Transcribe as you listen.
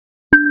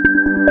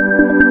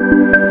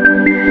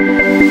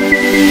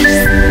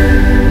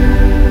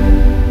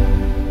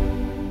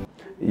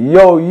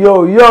Yo.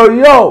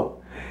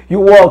 You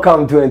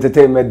welcome to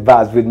Entertainment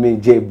Buzz with me,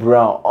 J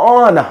Brown,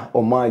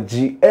 on my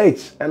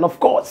GH. And of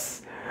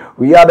course,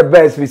 we are the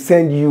best. We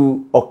send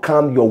you or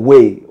come your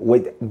way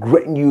with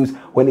great news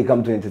when it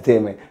comes to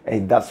entertainment.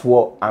 And that's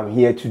what I'm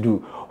here to do.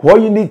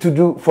 What you need to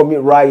do for me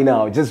right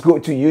now, just go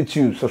to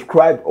YouTube,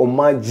 subscribe on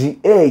my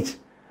GH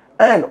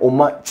and on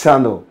my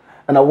channel.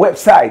 And our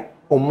website,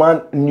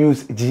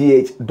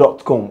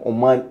 omannewsgh.com,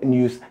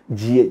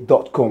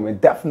 omannewsgh.com,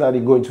 and definitely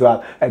going to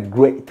have a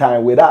great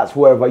time with us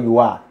wherever you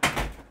are.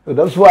 So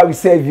that's why we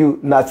save you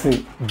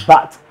nothing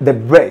but the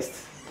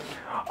best.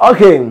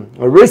 Okay,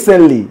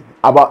 recently,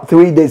 about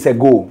 3 days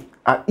ago,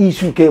 an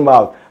issue came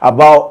out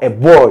about a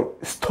boy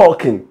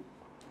stalking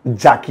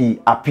Jackie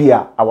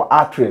Appiah, our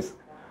actress,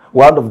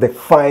 one of the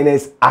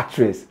finest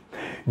actresses.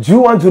 Do you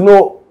want to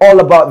know all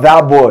about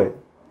that boy?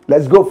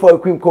 Let's go for a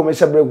quick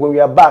commercial break. When we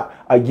are back,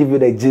 I'll give you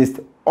the gist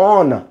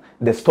on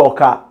the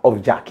stalker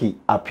of Jackie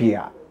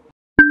Appiah.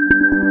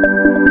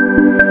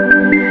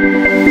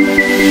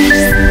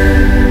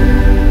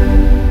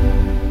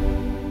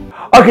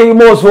 Okay, you're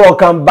most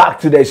welcome back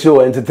to the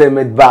show,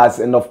 Entertainment Buzz.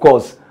 And of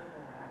course,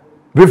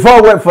 before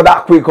I went for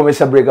that quick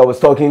commercial break, I was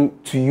talking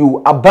to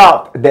you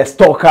about the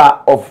stalker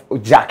of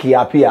Jackie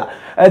Appiah.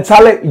 And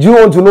Charlie, do you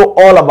want to know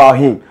all about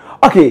him?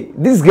 Okay,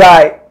 this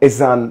guy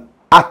is an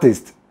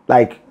artist,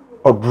 like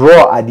a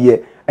draw idea,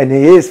 and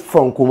he is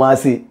from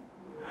Kumasi.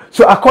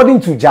 So according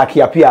to Jackie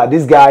Appiah,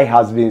 this guy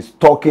has been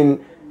stalking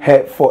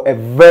her for a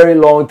very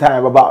long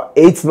time, about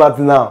 8 months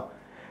now.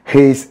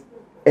 He's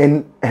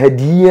in her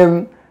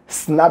DM,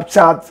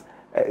 Snapchat,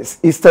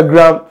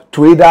 Instagram,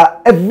 Twitter,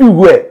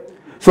 everywhere.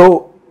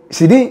 So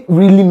she didn't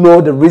really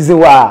know the reason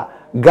why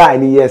guy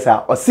in years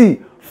her. Or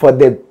see, for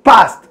the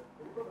past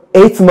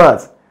 8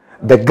 months,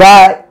 the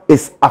guy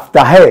is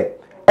after her.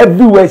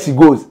 Everywhere she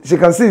goes, she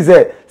can see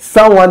that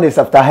someone is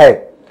after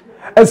her.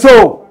 And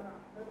so,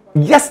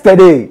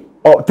 yesterday,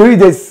 or 3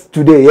 days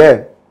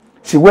today,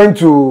 she went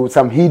to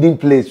some hidden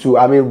place to,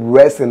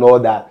 rest and all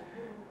that.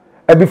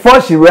 And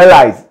before she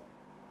realized,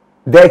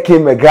 there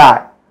came a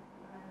guy.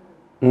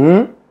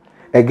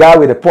 A guy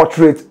with a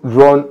portrait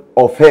drawn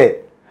of her.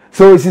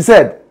 So she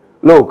said,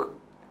 look,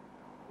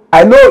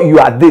 I know you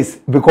are this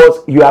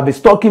because you have been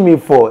stalking me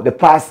for the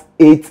past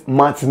 8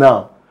 months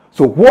now.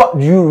 So what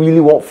do you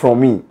really want from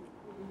me?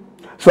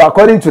 So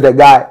according to the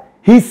guy,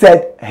 he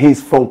said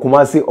he's from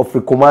Kumasi, or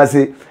from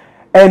Kumasi,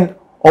 and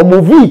on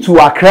moving to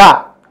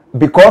Accra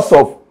because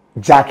of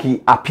Jackie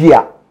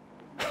Appiah.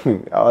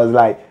 I was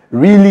like,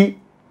 really?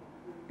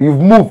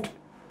 You've moved,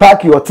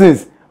 pack your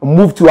things,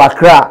 move to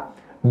Accra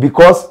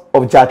because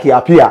of Jackie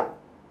Appiah?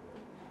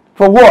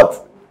 For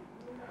what?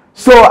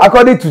 So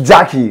according to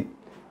Jackie,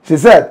 she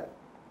said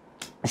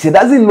she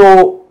doesn't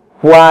know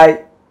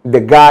why the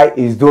guy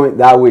is doing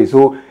that way.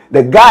 So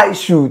the guy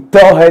should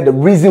tell her the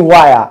reason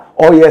why.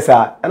 Oh yes,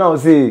 sir. And I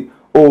was saying,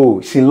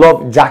 oh, she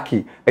loved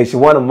Jackie and she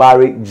want to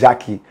marry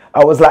Jackie.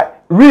 I was like,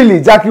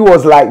 really? Jackie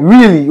was like,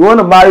 really? You want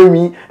to marry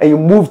me and you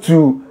move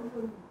from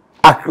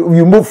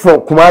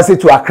Kumasi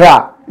to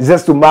Accra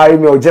just to marry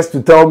me or just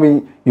to tell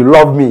me you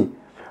love me?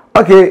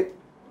 Okay,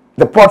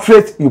 the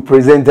portrait you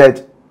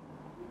presented,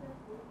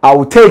 I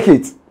will take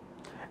it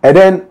and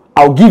then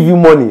I'll give you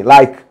money.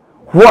 Like,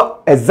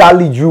 what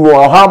exactly do you want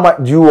or how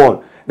much do you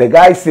want? The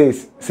guy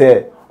says,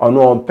 oh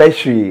no, I'm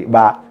Pesci,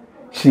 but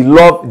she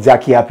loved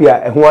Jackie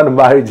Appiah and want to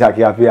marry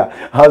Jackie Appiah.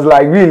 I was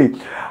like, really?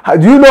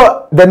 Do you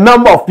know the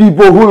number of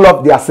people who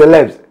love their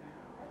celebs?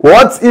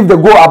 What if they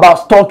go about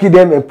stalking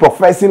them and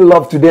professing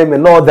love to them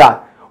and all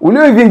that? Will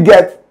you even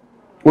get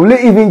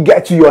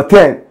to your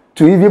turn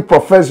to even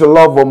profess your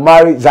love or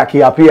marry Jackie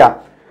Appiah?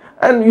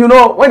 And you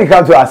know, when it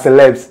comes to our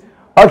celebs,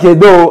 okay,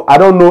 though I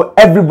don't know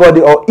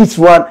everybody or each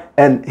one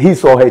and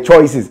his or her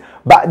choices,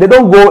 but they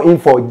don't go in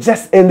for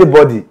just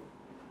anybody.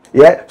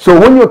 Yeah, so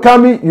when you're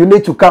coming, you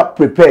need to come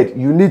prepared.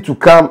 You need to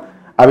come,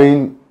 a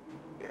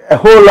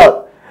whole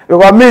lot.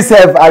 Because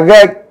myself, I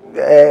get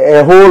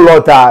a whole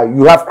lot.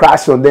 You have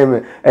crash on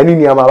them, and in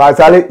your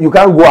you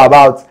can't go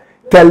about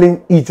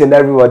telling each and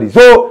everybody.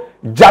 So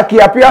Jackie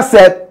Appiah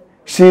said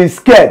she's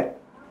scared.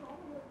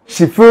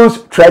 She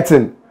feels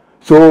threatened.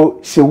 So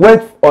she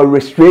went for a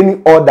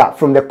restraining order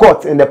from the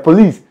court and the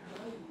police.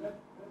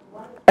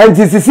 And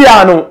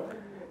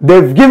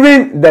they've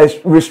given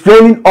the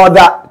restraining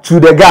order to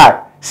the guy.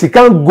 She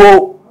can't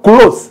go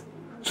close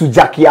to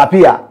Jackie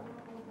Appiah.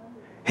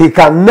 He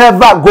can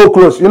never go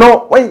close. You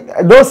know, when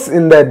those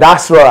in the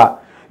diaspora,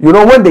 you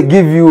know, when they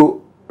give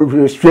you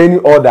restraining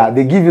order,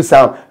 they give you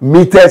some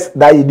meters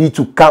that you need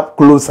to come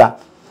closer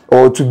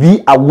or to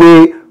be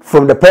away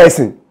from the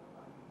person.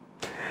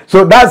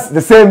 So that's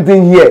the same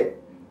thing here.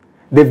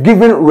 They've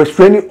given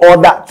restraining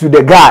order to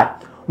the guy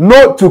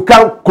not to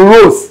come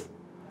close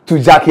to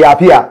Jackie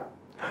Appiah.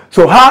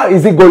 So how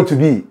is it going to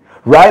be?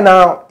 Right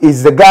now,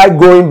 is the guy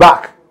going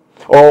back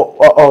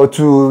or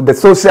to the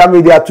social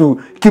media to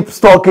keep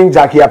stalking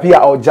Jackie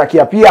Appiah, or Jackie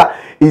Appiah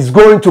is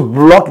going to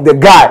block the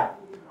guy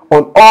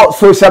on all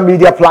social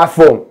media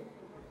platforms?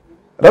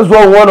 That's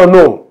what we want to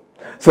know.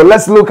 So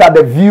let's look at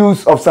the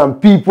views of some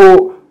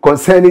people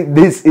concerning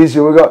this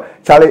issue. We got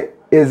Charlie.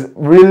 is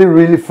really,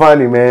 really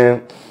funny,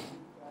 man.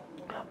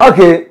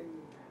 Okay,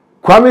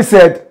 Kwame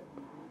said,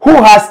 who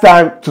has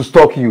time to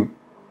stalk you?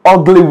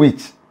 Ugly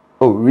witch.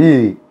 Oh,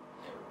 really?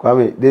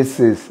 Kwame, this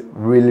is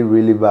really,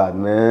 really bad,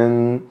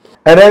 man.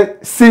 And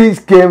then C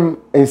came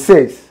and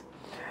says,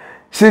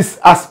 she's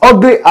as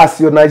ugly as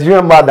your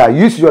Nigerian mother.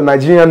 Use your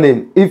Nigerian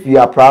name if you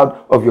are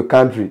proud of your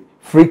country.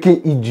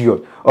 Freaking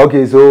idiot.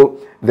 Okay, so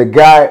the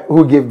guy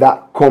who gave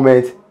that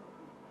comment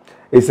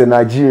is a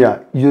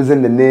Nigerian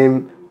using the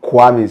name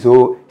Kwame.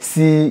 So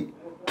C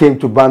came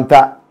to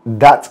banter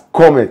that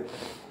comment.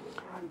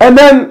 And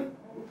then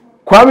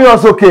Kwame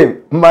also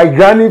came. My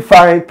granny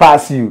fine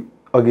pass you.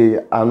 Okay,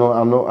 I'm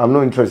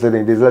not interested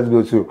in this. Let's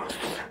go to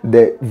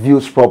the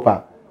views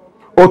proper.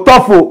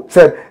 Otofo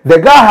said the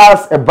guy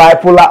has a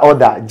bipolar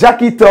order.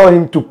 Jackie told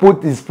him to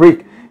put his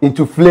prick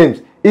into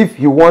flames if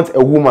he wants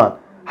a woman.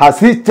 Has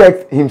he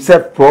checked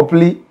himself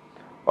properly?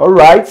 All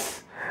right,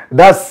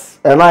 that's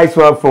a nice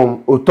one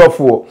from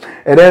Otofo.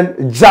 And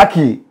then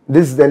Jackie,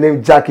 this is the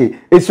name Jackie.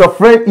 It's your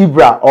friend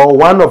Ibra or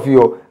one of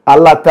your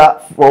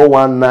Alata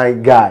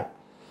 419 guy.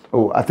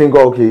 Oh, I think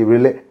okay,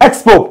 really.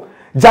 Expo.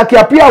 Jackie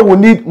Appiah will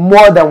need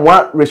more than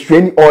one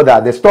restraining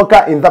order. The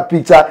stalker in that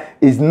picture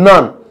is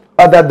none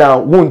other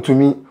than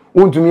Wontumi.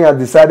 Wontumi has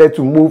decided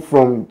to move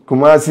from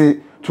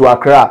Kumasi to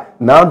Accra.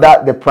 Now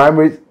that the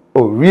primary...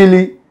 Oh,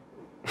 really?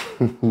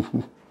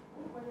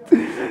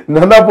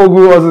 Nana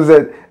Pogu also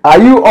said,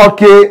 are you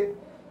okay?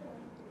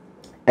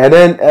 And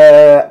then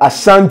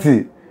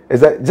Ashanti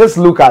is that just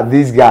look at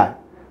this guy.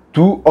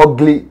 Two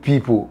ugly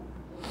people.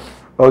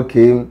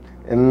 Okay.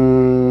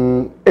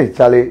 Hey,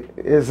 Charlie,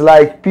 it's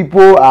like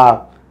people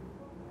are...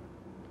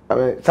 I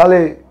mean,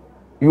 Charlie,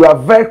 you are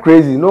very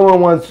crazy. No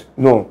one wants...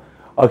 No.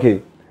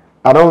 Okay.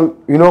 I don't...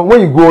 You know,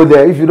 when you go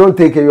there, if you don't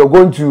take it, you're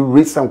going to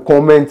read some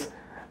comments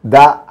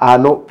that are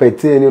not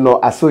pertaining or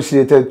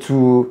associated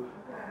to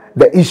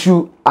the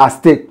issue at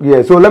stake.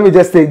 Yeah, so let me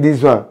just take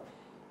this one.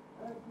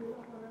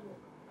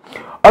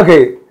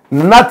 Okay,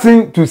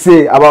 nothing to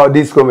say about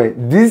this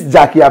comment. This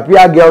Jackie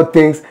Appiah girl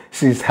thinks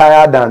she's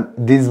higher than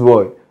this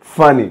boy.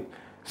 Funny.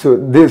 So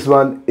this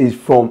one is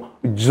from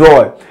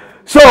Joy.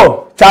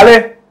 So,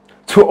 Charlie,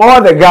 to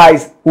all the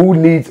guys who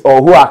need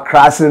or who are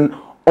crashing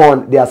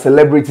on their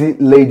celebrity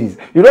ladies,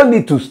 you don't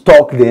need to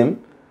stalk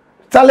them.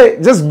 Charlie,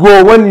 just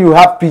go when you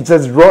have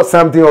pictures, draw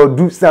something or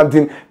do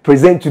something,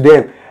 present to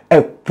them,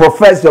 and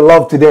profess your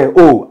love to them.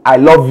 Oh, I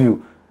love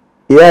you.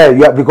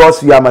 Yeah,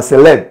 because you are my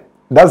celeb.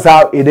 That's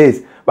how it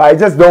is. But I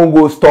just don't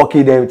go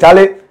stalking them.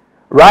 Charlie,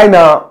 right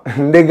now,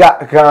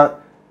 nigga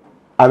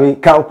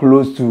can't come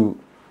close to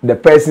the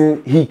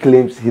person he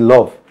claims he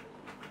loves.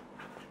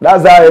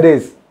 That's how it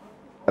is.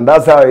 And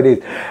that's how it is.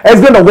 It's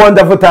been a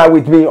wonderful time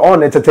with me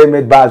on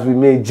Entertainment Bars with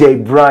me, Jay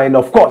Bryan.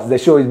 Of course, the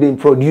show is being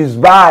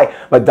produced by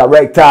my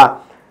director,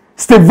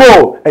 Steve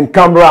O, and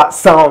camera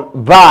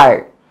sound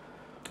by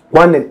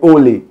one and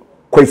only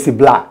Kwesi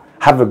Black.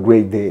 Have a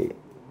great day.